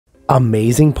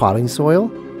Amazing potting soil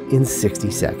in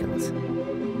 60 seconds.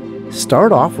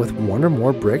 Start off with one or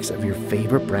more bricks of your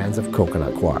favorite brands of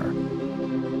coconut coir.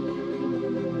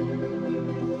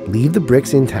 Leave the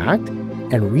bricks intact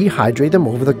and rehydrate them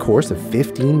over the course of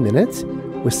 15 minutes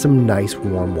with some nice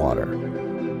warm water.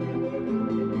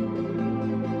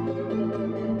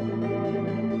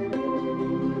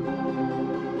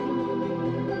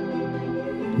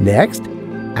 Next,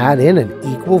 add in an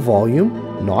equal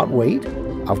volume, not weight,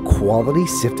 of quality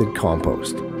sifted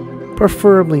compost,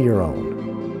 preferably your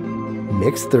own.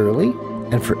 Mix thoroughly,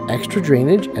 and for extra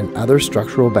drainage and other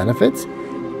structural benefits,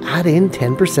 add in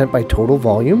 10% by total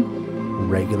volume,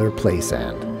 regular play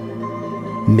sand.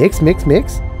 Mix, mix,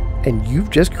 mix, and you've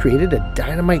just created a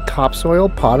dynamite topsoil,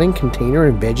 potting, container,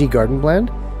 and veggie garden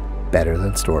blend better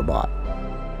than store-bought.